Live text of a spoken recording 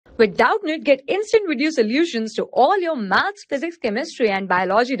With Doubtnut, get instant video solutions to all your maths, physics, chemistry, and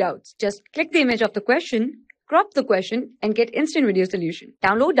biology doubts. Just click the image of the question, crop the question, and get instant video solution.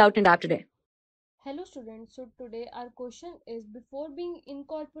 Download Doubtnut app today. Hello students, so today our question is, before being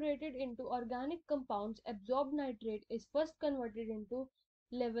incorporated into organic compounds, absorbed nitrate is first converted into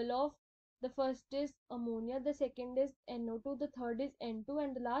level of, the first is ammonia, the second is NO2, the third is N2,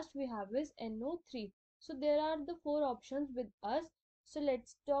 and the last we have is NO3. So there are the four options with us. So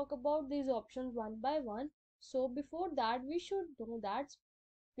let's talk about these options one by one. So before that we should know that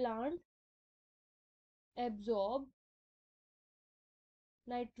plant absorb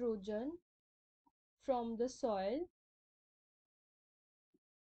nitrogen from the soil,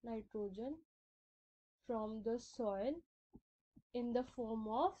 nitrogen from the soil in the form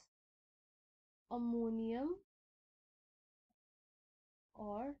of ammonium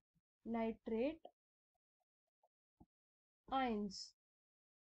or nitrate ions.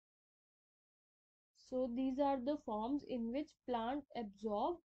 So these are the forms in which plant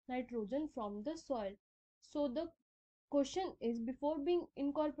absorb nitrogen from the soil. So the question is, before being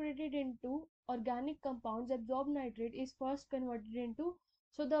incorporated into organic compounds, absorbed nitrate is first converted into,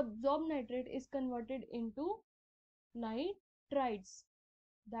 so the absorbed nitrate is converted into nitrites.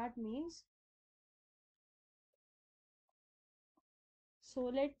 That means, so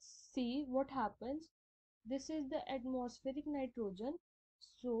let's see what happens. This is the atmospheric nitrogen.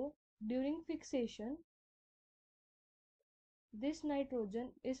 So during fixation, this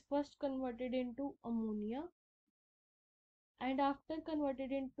nitrogen is first converted into ammonia, and after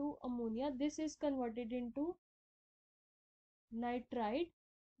converted into ammonia, this is converted into nitrite.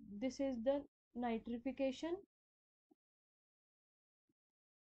 This is the nitrification,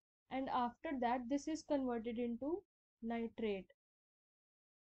 and after that this is converted into nitrate.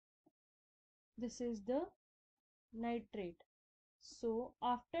 This is the nitrate. So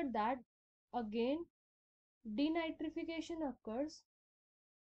after that again denitrification occurs,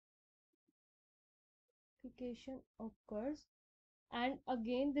 and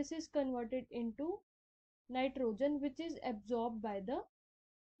again this is converted into nitrogen, which is absorbed by the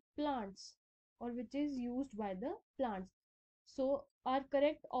plants or which is used by the plants. So our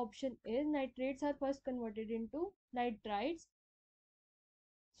correct option is nitrates are first converted into nitrites.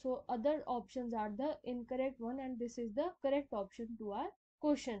 So other options are the incorrect one, and this is the correct option to our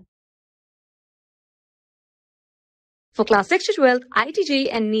question. For class 6 to 12, IIT JEE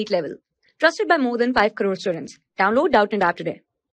and NEET level. Trusted by more than 5 crore students. Download Doubtnut app today.